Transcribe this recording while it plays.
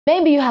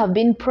Maybe you have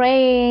been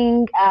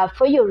praying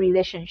for your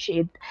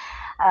relationship.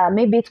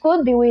 Maybe it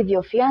could be with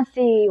your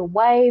fiancé, your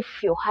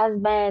wife, your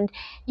husband.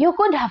 You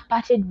could have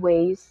parted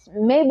ways.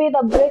 Maybe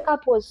the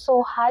breakup was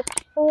so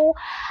hurtful,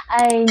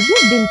 and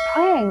you've been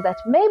praying that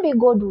maybe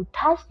God will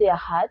touch their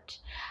heart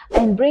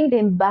and bring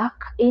them back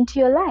into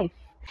your life.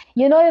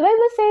 You know, the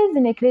Bible says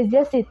in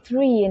Ecclesiastes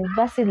 3 and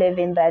verse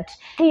 11 that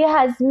He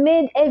has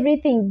made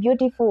everything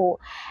beautiful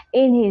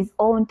in His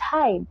own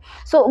time.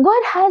 So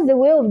God has a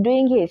way of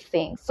doing His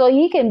thing. So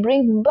He can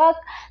bring back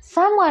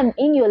someone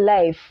in your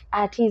life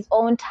at His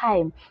own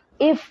time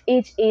if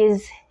it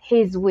is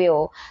His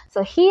will.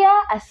 So here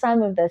are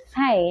some of the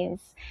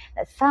signs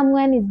that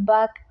someone is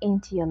back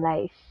into your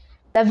life.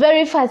 The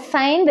very first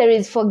sign, there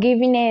is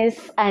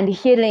forgiveness and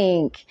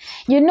healing.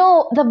 You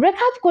know, the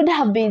breakup could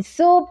have been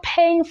so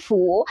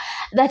painful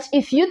that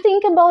if you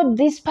think about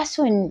this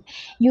person,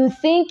 you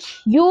think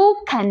you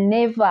can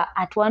never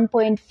at one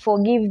point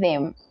forgive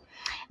them.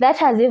 That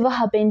has ever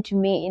happened to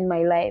me in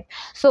my life.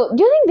 So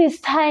during this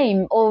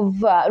time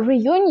of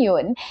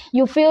reunion,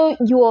 you feel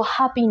you are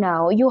happy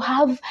now. You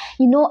have,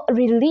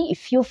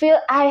 relief. You feel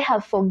I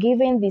have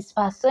forgiven this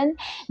person.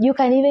 You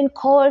can even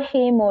call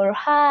him or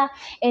her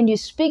and you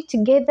speak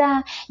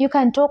together. You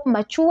can talk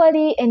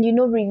maturely and,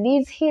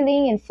 release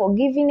healing and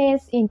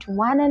forgiveness into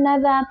one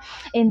another.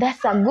 And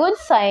that's a good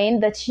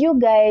sign that you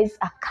guys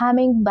are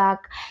coming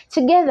back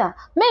together.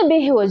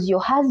 Maybe he was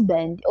your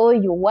husband or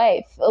your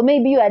wife, or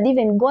maybe you had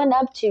even gone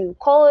up to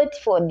court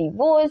for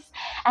divorce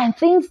and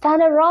things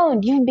turn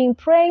around. You've been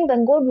praying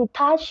that God will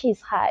touch his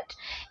heart,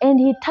 and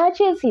he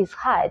touches his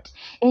heart,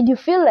 and you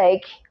feel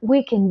like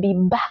we can be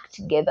back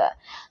together.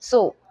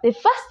 So the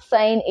first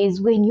sign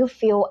is when you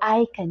feel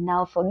I can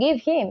now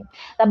forgive him.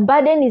 The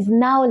burden is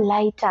now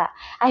lighter.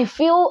 I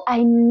feel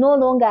I'm no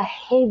longer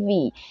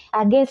heavy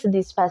against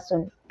this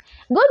person.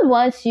 God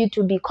wants you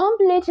to be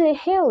completely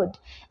healed,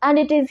 and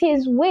it is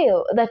His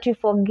will that you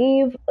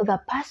forgive the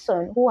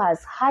person who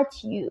has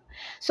hurt you.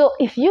 So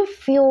if you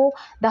feel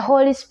the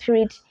Holy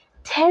Spirit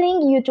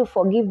telling you to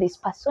forgive this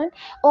person,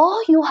 or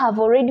you have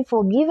already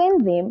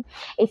forgiven them,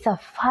 it's a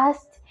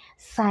first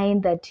sign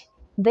that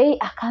they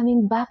are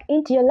coming back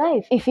into your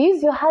life. If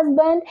he's your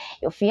husband,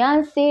 your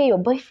fiancé, your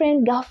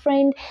boyfriend,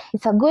 girlfriend,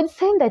 it's a good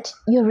sign that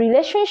your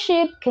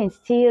relationship can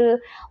still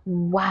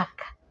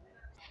work.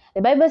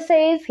 The Bible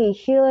says he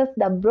healeth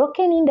the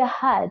broken in the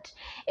heart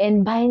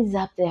and binds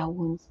up their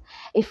wounds.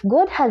 If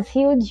God has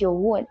healed your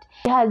wound,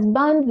 He has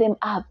bound them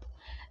up.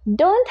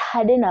 Don't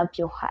harden up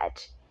your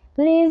heart.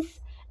 Please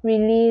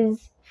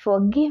release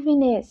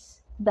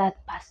forgiveness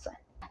that person.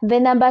 The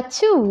number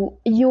two,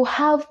 you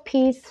have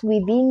peace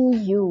within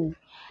you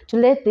to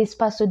let this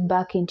person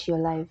back into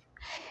your life.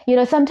 You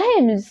know,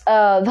 sometimes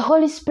the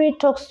Holy Spirit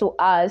talks to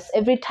us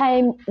every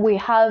time we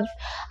have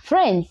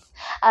friends.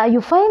 You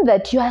find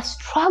that you are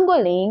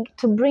struggling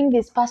to bring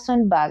this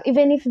person back,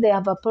 even if they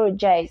have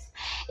apologized,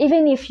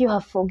 even if you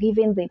have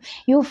forgiven them.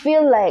 You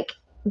feel like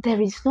there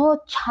is no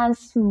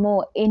chance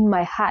more in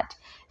my heart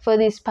for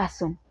this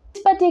person.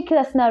 This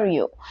particular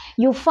scenario,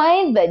 you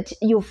find that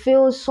you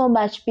feel so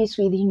much peace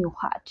within your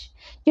heart.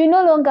 You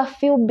no longer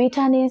feel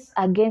bitterness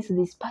against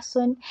this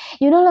person.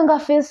 You no longer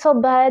feel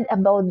so bad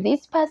about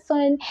this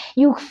person.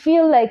 You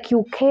feel like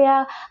you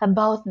care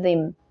about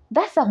them.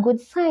 That's a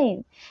good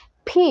sign.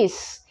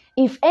 Peace.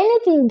 If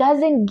anything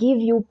doesn't give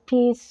you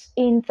peace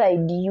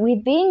inside you,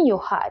 within your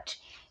heart,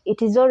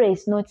 it is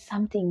always not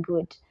something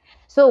good.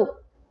 So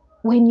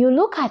when you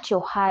look at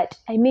your heart,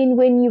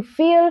 when you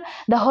feel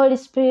the Holy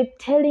Spirit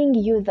telling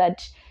you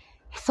that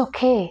it's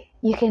okay,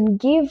 you can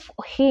give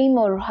him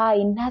or her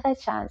another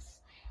chance,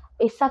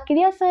 it's a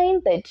clear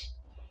sign that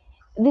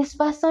this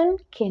person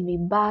can be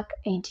back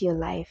into your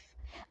life.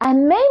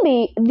 And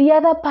maybe the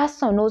other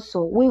person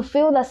also will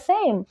feel the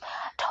same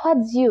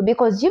towards you,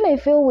 because you may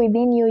feel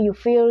within you, you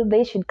feel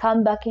they should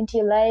come back into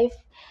your life,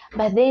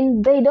 but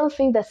then they don't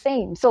feel the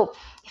same. So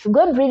if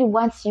God really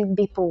wants you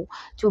people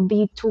to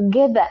be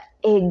together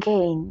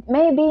again,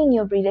 maybe in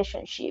your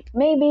relationship,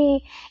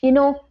 maybe,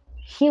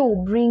 He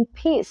will bring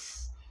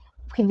peace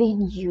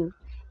within you,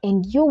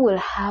 and you will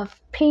have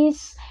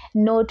peace,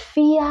 not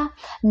fear,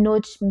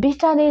 not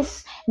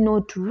bitterness,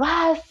 not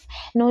wrath,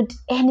 not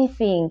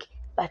anything,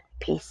 but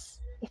peace.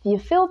 If you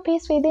feel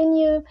peace within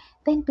you,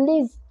 then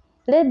please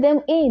let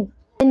them in.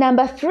 And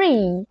number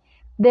three,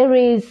 there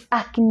is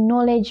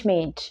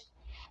acknowledgement.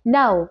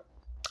 Now,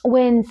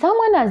 when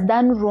someone has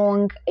done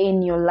wrong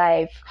in your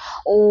life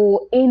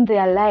or in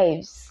their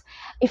lives,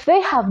 if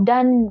they have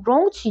done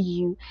wrong to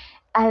you,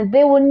 and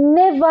they will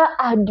never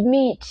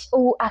admit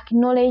or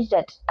acknowledge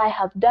that I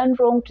have done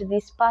wrong to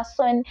this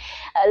person,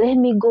 let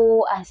me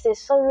go and say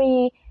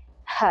sorry,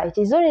 it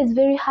is always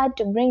very hard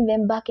to bring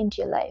them back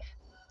into your life.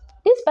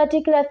 This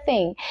particular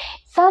thing,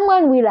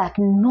 someone will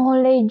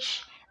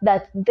acknowledge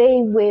that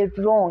they were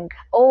wrong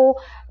or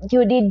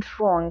you did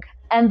wrong,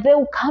 and they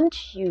will come to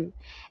you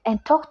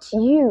and talk to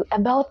you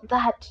about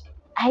that.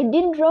 I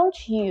did wrong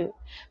to you.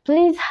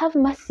 Please have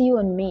mercy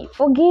on me.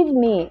 Forgive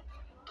me.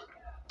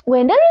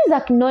 When there is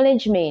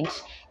acknowledgement,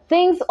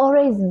 things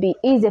always be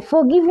easy.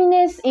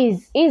 Forgiveness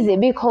is easy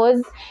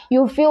because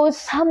you feel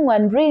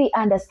someone really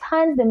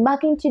understands the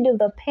magnitude of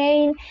the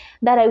pain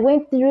that I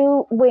went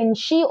through when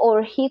she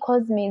or he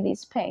caused me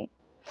this pain.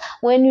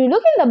 When you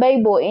look in the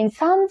Bible, in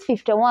Psalms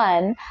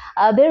 51,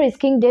 there is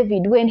King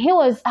David. When he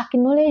was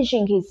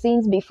acknowledging his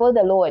sins before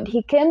the Lord,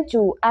 he came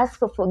to ask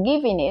for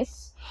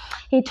forgiveness.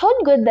 He told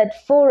God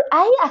that, for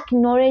I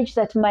acknowledge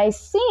that my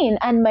sin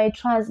and my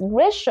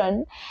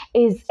transgression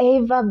is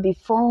ever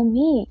before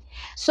me.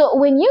 So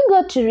when you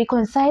go to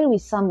reconcile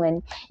with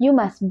someone, you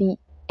must be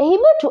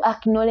able to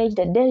acknowledge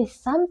that there is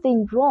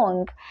something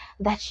wrong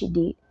that she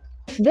did.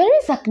 If there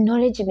is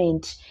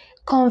acknowledgement,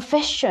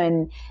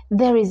 confession,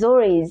 there is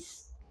always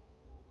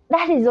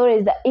that is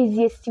always the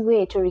easiest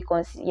way to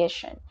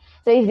reconciliation.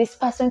 So if this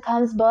person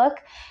comes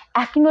back,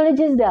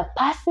 acknowledges their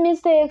past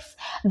mistakes,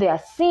 their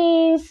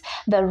sins,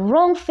 the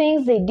wrong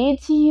things they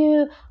did to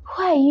you,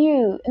 who are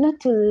you not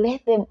to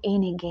let them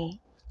in again?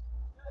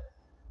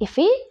 If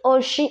he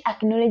or she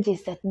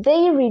acknowledges that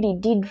they really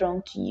did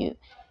wrong to you,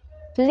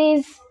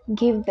 please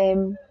give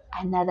them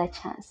another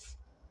chance.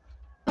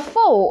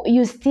 Before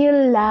you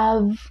still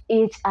love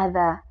each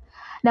other.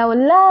 Now,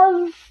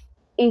 love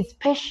is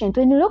patient.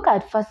 When you look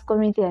at 1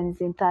 Corinthians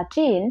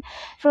 13,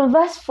 from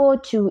verse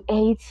 4 to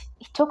 8,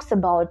 it talks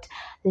about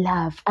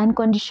love,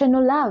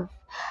 unconditional love.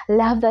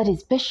 Love that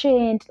is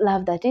patient,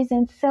 love that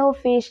isn't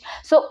selfish.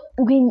 So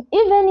even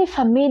if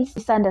amidst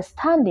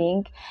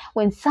misunderstanding,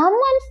 when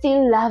someone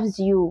still loves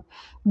you,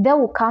 they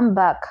will come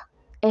back.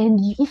 And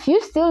if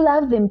you still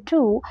love them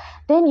too,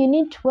 then you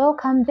need to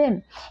welcome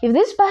them. If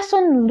this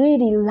person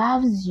really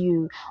loves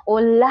you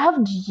or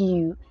loved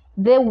you,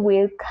 they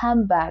will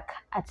come back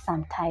at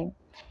some time.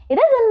 It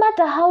doesn't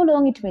matter how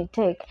long it may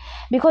take,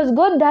 because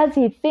God does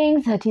His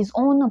things at His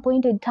own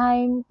appointed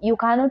time. You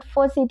cannot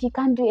force it. You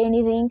can't do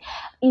anything.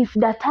 If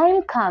the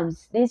time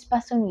comes, this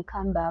person will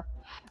come back.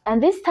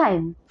 And this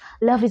time,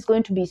 love is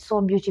going to be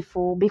so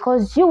beautiful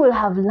because you will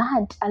have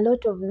learned a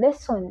lot of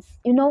lessons,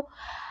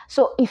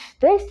 So if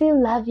they still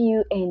love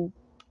you and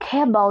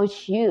care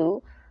about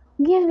you,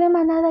 give them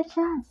another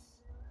chance.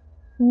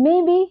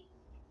 Maybe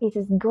it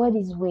is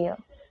God's will.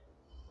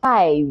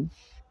 5.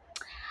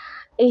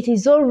 It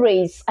is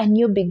always a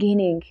new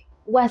beginning.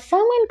 When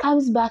someone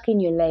comes back in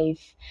your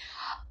life,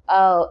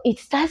 it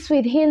starts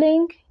with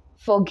healing,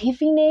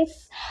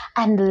 forgiveness,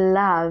 and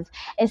love.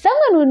 And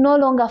someone will no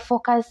longer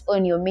focus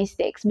on your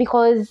mistakes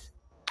because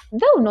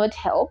they will not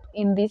help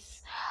in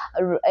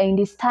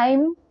this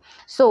time.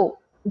 So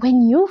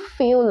when you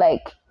feel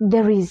like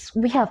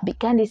we have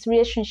begun this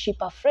relationship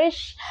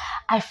afresh,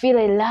 I feel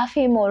I love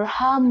him or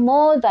her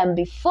more than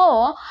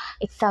before,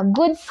 it's a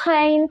good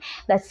sign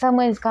that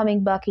someone is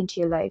coming back into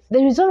your life.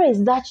 There is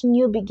always that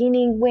new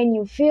beginning when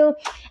you feel,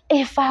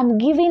 if I'm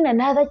given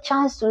another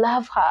chance to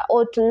love her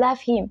or to love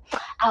him,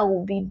 I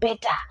will be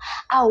better.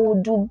 I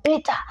will do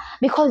better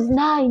because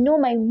now I know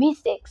my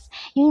mistakes.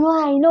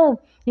 I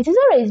know. It is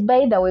always,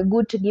 by the way,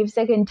 good to give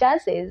second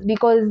chances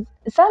because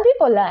some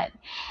people learn.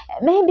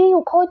 Maybe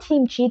you caught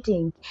him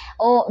cheating,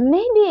 or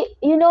maybe,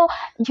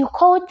 you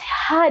caught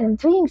her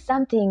doing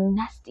something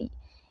nasty.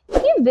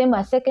 Give them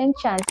a second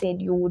chance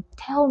and you would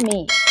tell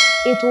me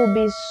it will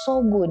be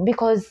so good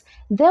because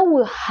they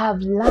will have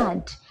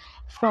learned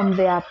from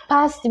their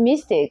past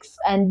mistakes.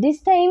 And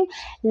this time,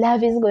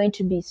 love is going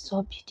to be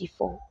so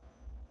beautiful.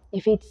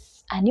 If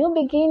it's a new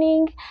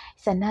beginning,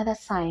 it's another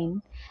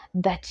sign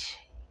that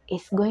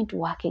it's going to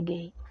work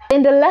again.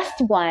 And the last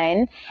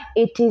one,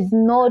 it is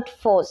not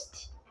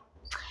forced.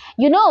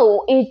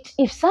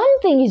 If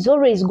something is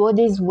always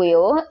God's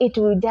will, it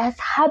will just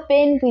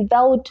happen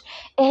without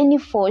any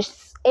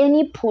force,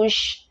 any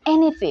push,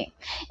 anything.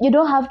 You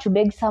don't have to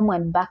beg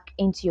someone back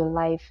into your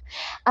life.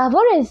 I've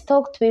always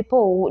talked to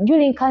people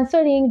during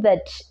counseling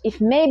that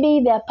if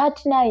maybe their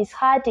partner is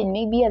hurt and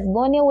maybe has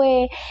gone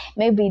away,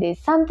 maybe there's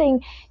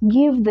something,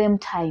 give them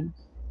time.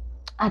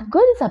 At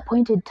God's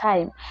appointed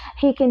time,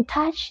 He can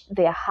touch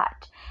their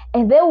heart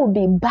and they will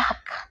be back.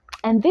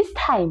 And this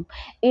time,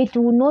 it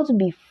will not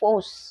be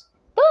forced.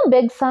 Don't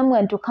beg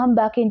someone to come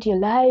back into your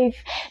life.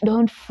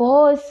 Don't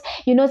force.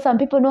 Some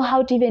people know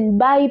how to even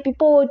buy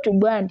people to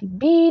go and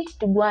beat,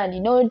 to go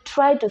and,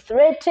 try to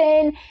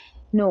threaten.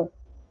 No.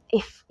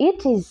 If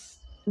it is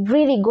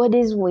really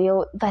God's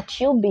will that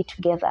you'll be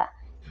together,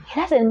 it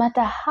doesn't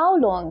matter how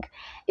long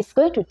it's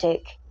going to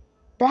take.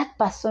 That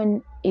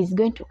person is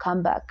going to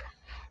come back.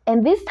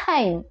 And this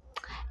time,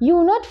 you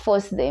will not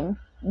force them.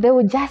 They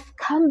will just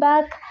come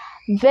back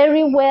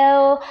very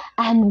well,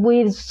 and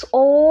with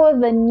all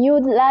the new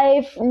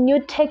life,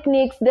 new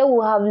techniques they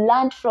will have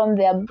learned from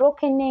their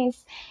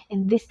brokenness.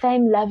 And this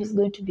time, love is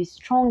going to be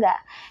stronger.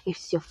 If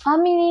it's your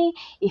family,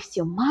 if it's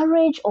your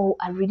marriage or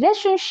a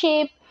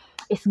relationship,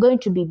 it's going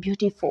to be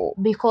beautiful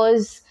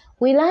because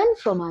we learn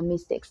from our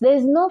mistakes. There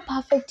is no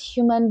perfect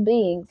human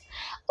beings.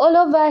 All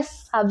of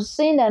us have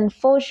sinned and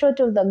fall short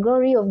of the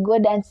glory of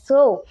God, and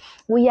so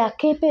we are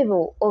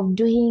capable of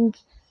doing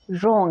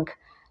wrong.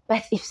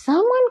 But if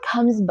someone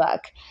comes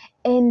back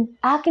and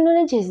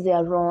acknowledges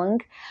their wrong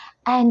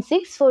and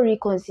seeks for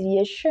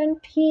reconciliation,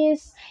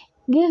 peace,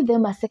 Give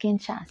them a second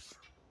chance.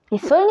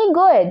 It's only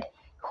God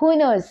who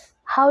knows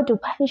how to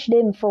punish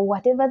them for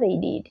whatever they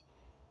did.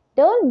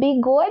 Don't be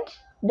God.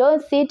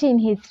 Don't sit in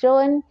his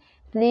throne.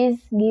 Please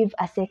give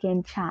a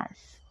second chance.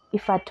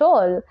 If at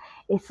all,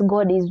 it's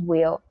God's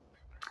will.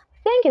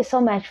 Thank you so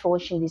much for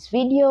watching this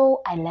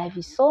video. I love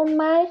you so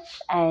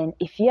much. And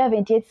if you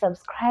haven't yet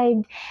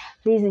subscribed,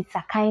 please, it's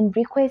a kind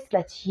request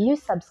that you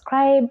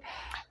subscribe,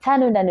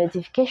 turn on the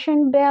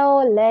notification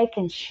bell, like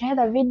and share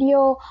the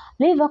video,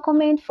 leave a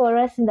comment for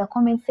us in the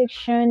comment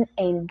section,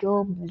 and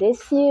God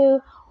bless you.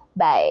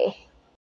 Bye.